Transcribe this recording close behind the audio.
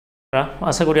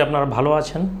আশা করি আপনারা ভালো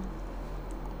আছেন।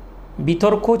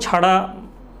 বিতর্ক ছাড়া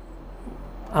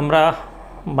আমরা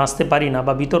বাঁচতে পারি না,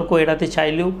 বা বিতর্ক এড়াতে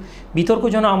চাইলেও বিতর্ক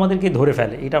যেন আমাদেরকে ধরে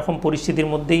ফেলে। এরকম পরিস্থিতির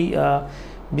মধ্যেই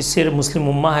বিশ্বের মুসলিম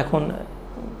উম্মাহ এখন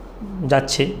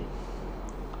যাচ্ছে।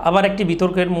 আবার একটি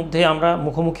বিতর্কের মধ্যে আমরা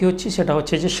মুখোমুখি হচ্ছি, সেটা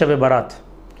হচ্ছে যে শবে বারাত।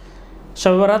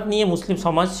 শবে বারাত নিয়ে মুসলিম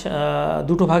সমাজ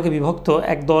দুটো ভাগে বিভক্ত।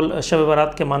 একদল শবে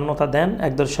বারাতকে মান্যতা দেন,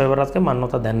 একদল শবে বারাতকে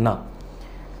মান্যতা দেন না।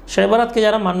 শবে বারাতকে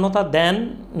যারা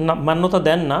মান্যতা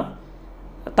দেন না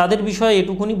তাদের বিষয়ে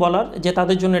এটুকুনি বলার যে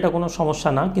তাদের জন্য এটা কোনো সমস্যা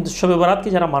না, কিন্তু শবে বারাতকে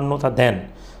যারা মান্যতা দেন,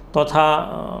 তথা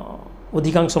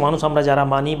অধিকাংশ মানুষ আমরা যারা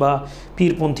মানি বা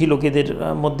পীরপন্থী লোকেদের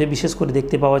মধ্যে বিশেষ করে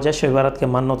দেখতে পাওয়া যায় শবে বারাতকে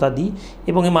মান্যতা দিই,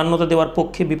 এবং এই মান্যতা দেওয়ার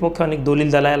পক্ষে বিপক্ষে অনেক দলিল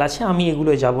দালায়েল আছে, আমি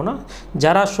এগুলোয় যাব না।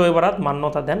 যারা শবে বারাত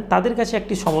মান্যতা দেন তাদের কাছে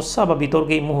একটি সমস্যা বা বিতর্ক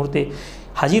এই মুহূর্তে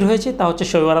হাজির হয়েছে, তা হচ্ছে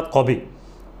শবে বারাত কবে,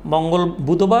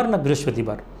 বুধবার না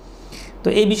বৃহস্পতিবার। তো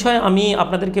এই বিষয়ে আমি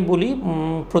আপনাদেরকে বলি,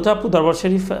 প্রতাপপুর দরবার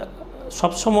শরীফ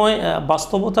সবসময়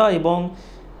বাস্তবতা এবং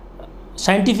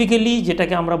সায়েন্টিফিক্যালি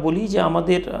যেটাকে আমরা বলি যে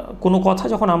আমাদের কোনো কথা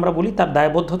যখন আমরা বলি তার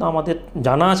দায়বদ্ধতা আমাদের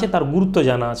জানা আছে, তার গুরুত্ব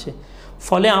জানা আছে।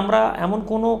 ফলে আমরা এমন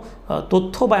কোনো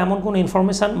তথ্য বা এমন কোনো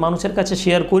ইনফরমেশান মানুষের কাছে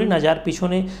শেয়ার করি না যার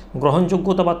পিছনে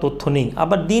গ্রহণযোগ্যতা বা তথ্য নেই।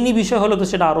 আবার দিনই বিষয় হলে তো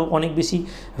সেটা আরও অনেক বেশি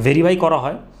ভেরিফাই করা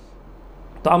হয়।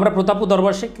 তো আমরা প্রতাপপুর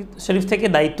দরবার শরীফ থেকে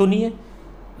দায়িত্ব নিয়ে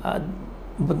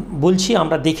বলছি,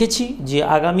 আমরা দেখেছি যে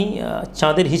আগামী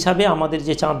চাঁদের হিসাবে আমাদের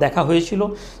যে চাঁদ দেখা হয়েছিল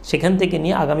সেখান থেকে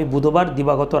নিয়ে আগামী বুধবার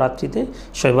দিবাগত রাত্রিতে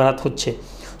শবে বারাত হচ্ছে।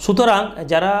 সুতরাং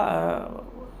যারা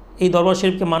এই দরবার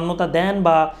শরীফকে মান্যতা দেন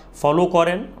বা ফলো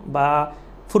করেন, বা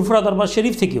ফুরফুরা দরবার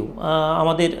শরীফ থেকেও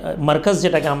আমাদের মার্কাজ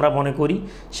যেটাকে আমরা মনে করি,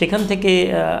 সেখান থেকে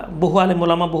বহু আলেম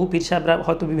ওলামা, বহু পীর সাহেবরা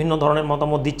হয়তো বিভিন্ন ধরনের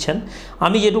মতামত দিচ্ছেন।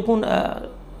 আমি যেটুকুন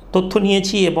তথ্য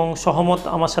নিয়েছি এবং সহমত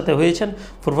আমার সাথে হয়েছেন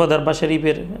ফুরফুরা দরবার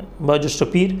শরীফের বয়োজ্যেষ্ঠ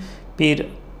পীর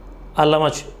আল্লামা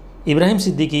ইব্রাহিম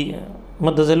সিদ্দিকী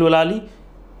মদ্দাজিলুল আলী,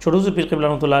 ছোট হুজুর পীর কিবলা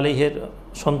রহমতুল্লাহ আলাইহির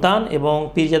সন্তান, এবং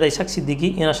পীরজাদা ইসহাক সিদ্দিকী,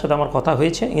 এনার সাথে আমার কথা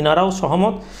হয়েছে। এনারাও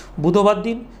সহমত বুধবার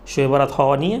দিন শবে বারাত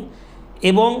হওয়া নিয়ে,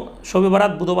 এবং শবে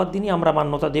বারাত বুধবার দিনই আমরা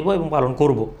মান্যতা দেব এবং পালন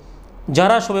করব।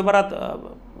 যারা শবে বারাত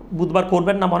বুধবার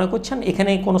করবেন না মনে করছেন,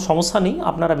 এখানে কোনো সমস্যা নেই।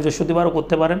 আপনারা বৃহস্পতিবারও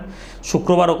করতে পারেন,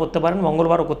 শুক্রবারও করতে পারেন,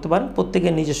 মঙ্গলবারও করতে পারেন,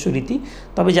 প্রত্যেকের নিজস্ব রীতি।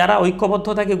 তবে যারা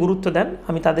ঐক্যবদ্ধতাকে গুরুত্ব দেন,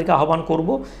 আমি তাদেরকে আহ্বান করব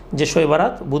যে শবে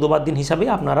বারাত বুধবার দিন হিসাবে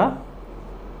আপনারা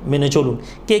মেনে চলুন।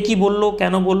 কে কী বললো,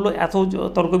 কেন বললো, এত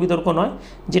তর্ক বিতর্ক নয়।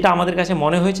 যেটা আমাদের কাছে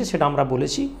মনে হয়েছে সেটা আমরা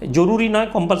বলেছি। জরুরি নয়,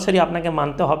 কম্পালসারি আপনাকে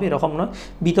মানতে হবে এরকম নয়,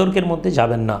 বিতর্কের মধ্যে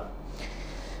যাবেন না।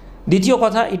 দ্বিতীয়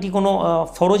কথা, এটি কোনো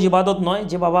ফরজ ইবাদত নয়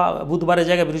যে বাবা বুধবারের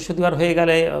জায়গায় বৃহস্পতিবার হয়ে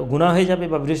গেলে গুনাহ হয়ে যাবে,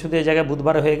 বা বৃহস্পতিবার জায়গায়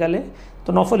বুধবার হয়ে গেলে। তো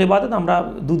নফল ইবাদত আমরা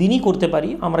দুদিনই করতে পারি।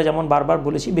 আমরা যেমন বারবার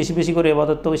বলেছি, বেশি বেশি করে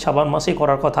ইবাদত তো ওই শাবান মাসেই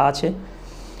করার কথা আছে।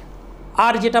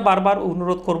 আর যেটা বারবার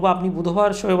অনুরোধ করব, আপনি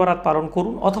বুধবার শবে বারাত পালন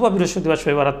করুন অথবা বৃহস্পতিবার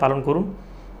শবে বারাত পালন করুন,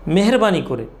 মেহেরবানি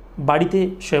করে বাড়িতে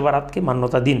শবে বারাতকে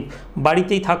মান্যতা দিন।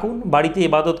 বাড়িতেই থাকুন, বাড়িতে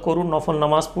ইবাদত করুন, নফল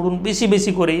নামাজ পড়ুন বেশি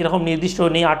বেশি করে। এরকম নির্দিষ্ট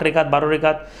নেই 8 রেকাত 12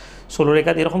 রেকাত 16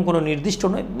 রেকাত, এরকম কোনো নির্দিষ্ট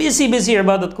নয়। বেশি বেশি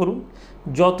ইবাদত করুন।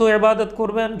 যত ইবাদত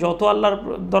করবেন, যত আল্লাহর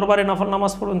দরবারে নফল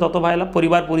নামাজ পড়বেন, তত ভাইলা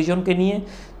পরিবার পরিজনকে নিয়ে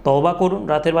তওবা করুন।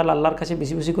 রাতের বেলা আল্লাহর কাছে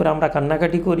বেশি বেশি করে আমরা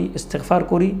কান্নাকাটি করি, ইস্তেগফার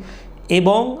করি।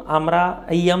 এবং আমরা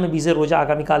আইয়ামে বীজের রোজা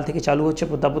আগামীকাল থেকে চালু হচ্ছে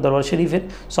প্রতাপপুর দরবার শরীফের।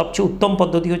 সবচেয়ে উত্তম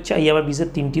পদ্ধতি হচ্ছে আইয়ামে বীজের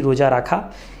 3টি রোজা রাখা।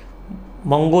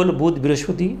 মঙ্গল, বুধ,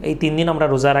 বৃহস্পতি, এই 3 দিন আমরা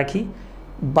রোজা রাখি।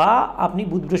 বা আপনি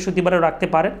বুধ বৃহস্পতিবারেও রাখতে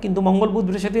পারেন, কিন্তু মঙ্গল, বুধ,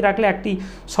 বৃহস্পতি রাখলে একটি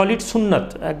সলিড সুন্নত,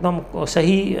 একদম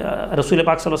সহি রসুল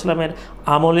পাক সাল্লাল্লাহু আলাইহি ওয়াসাল্লামের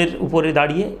আমলের উপরে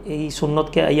দাঁড়িয়ে এই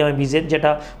সুন্নতকে আইয়ামে বীজের,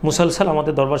 যেটা মুসলসল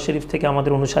আমাদের দরবার শরীফ থেকে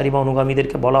আমাদের অনুসারী বা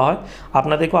অনুগামীদেরকে বলা হয়,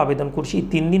 আপনাদেরকেও আবেদন করছি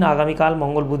 3 দিন আগামীকাল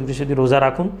মঙ্গল, বুধ, বৃহস্পতি রোজা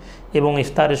রাখুন। এবং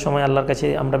ইফতারের সময় আল্লাহর কাছে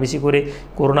আমরা বেশি করে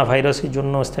করোনা ভাইরাসের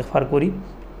জন্য ইস্তেগফার করি,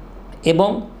 এবং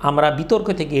আমরা বিতর্ক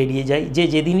থেকে এড়িয়ে যাই। যে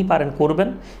যেদিনই পারেন করবেন,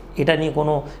 এটা নিয়ে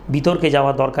কোনো বিতর্কে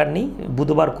যাওয়ার দরকার নেই।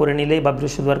 বুধবার করে নিলে বা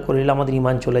বৃহস্পতিবার করে নিলে আমাদের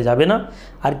ঈমান চলে যাবে না।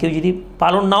 আর কেউ যদি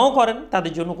পালন নাও করেন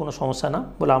তাদের জন্য কোনো সমস্যা না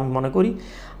বলে আমি মনে করি।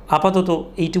 আপাতত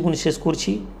এইটুকুনি শেষ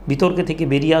করছি। বিতর্কে থেকে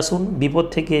বেরিয়ে আসুন, বিপদ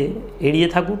থেকে এড়িয়ে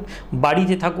থাকুন,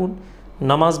 বাড়িতে থাকুন,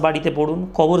 নামাজ বাড়িতে পড়ুন।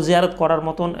 কবর জিয়ারত করার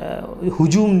মতন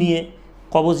হুজুম নিয়ে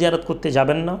কবর জিয়ারত করতে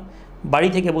যাবেন না। বাড়ি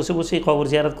থেকে বসে বসে কবর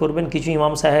জিয়ারত করবেন। কিছু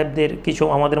ইমাম সাহেবদের, কিছু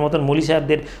আমাদের মতন মৌলী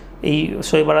সাহেবদের এই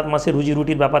শবে বারাত মাসে রুজি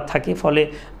রুটির ব্যাপার থাকে, ফলে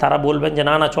তারা বলবেন যে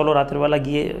না না চলো রাতের বেলা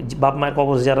গিয়ে বাপ মায়ের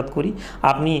কবর জিয়ারত করি।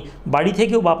 আপনি বাড়ি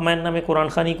থেকেও বাপ মায়ের নামে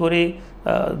কোরআনখানি করে,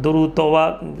 দরুদ তওবা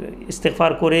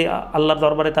ইস্তেগফার করে, আল্লাহর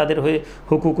দরবারে তাদের হয়ে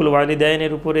হুকুকুল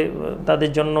ওয়ালিদাইনের উপরে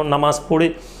তাদের জন্য নামাজ পড়ে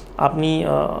আপনি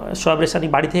সওয়াব রেসানি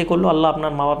বাড়ি থেকে করলেও আল্লাহ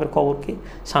আপনার মা বাপের কবরকে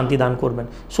শান্তি দান করবেন।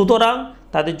 সুতরাং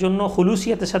তাদের জন্য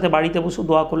হুলুসিয়াতের সাথে বাড়িতে বসে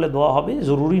দোয়া করলে দোয়া হবে,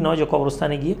 জরুরি নয় যে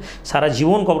কবরস্থানে গিয়ে। সারা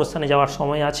জীবন কবরস্থানে যাওয়ার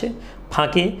সময় আছে,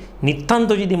 ফাঁকে নিতান্ত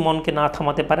যদি মনকে না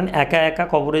থামাতে পারেন একা একা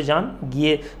কবরে যান,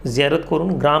 গিয়ে জিয়ারত করুন।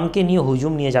 গ্রামকে নিয়ে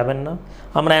হুজুম নিয়ে যাবেন না।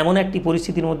 আমরা এমন একটি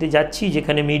পরিস্থিতির মধ্যে যাচ্ছি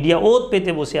যেখানে মিডিয়া ওত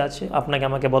পেতে বসে আছে আপনাকে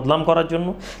আমাকে বদনাম করার জন্য।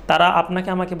 তারা আপনাকে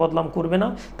আমাকে বদনাম করবে না,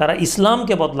 তারা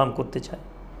ইসলামকে বদনাম করতে চায়।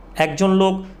 একজন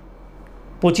লোক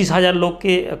 25,000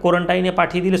 লোককে কোয়ারেন্টাইনে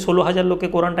পাঠিয়ে দিলে, 16,000 লোককে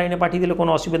কোয়ারেন্টাইনে পাঠিয়ে দিলে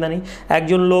কোনো অসুবিধা নেই।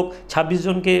 একজন লোক 26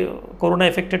 জনকে করোনা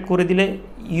এফেক্টেড করে দিলে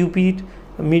ইউপির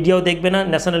মিডিয়াও দেখবে না,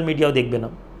 ন্যাশনাল মিডিয়াও দেখবে না।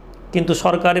 কিন্তু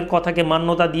সরকারের কথাকে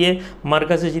মান্যতা দিয়ে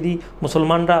মার্কাজে যদি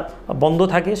মুসলমানরা বন্ধ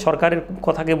থাকে, সরকারের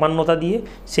কথাকে মান্যতা দিয়ে,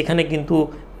 সেখানে কিন্তু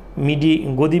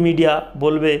গদি মিডিয়া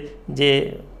বলবে যে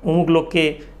অমুক লোককে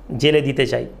জেলে দিতে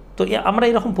চাই। তো আমরা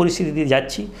এরকম পরিস্থিতিতে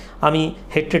যাচ্ছি। আমি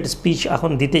হেট্রেড স্পিচ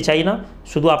এখন দিতে চাই না,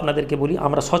 শুধু আপনাদেরকে বলি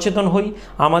আমরা সচেতন হই।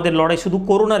 আমাদের লড়াই শুধু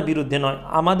করোনার বিরুদ্ধে নয়,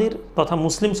 আমাদের তথা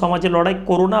মুসলিম সমাজের লড়াই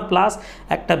করোনা প্লাস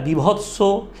একটা বিভৎস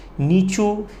নিচু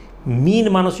মিন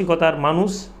মানসিকতার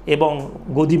মানুষ এবং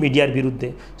গদি মিডিয়ার বিরুদ্ধে।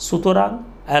 সুতরাং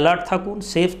অ্যালার্ট থাকুন,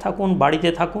 সেফ থাকুন, বাড়িতে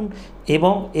থাকুন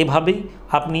এবং এভাবেই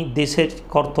আপনি দেশের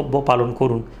কর্তব্য পালন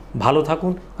করুন। ভালো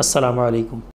থাকুন। আসসালামু আলাইকুম।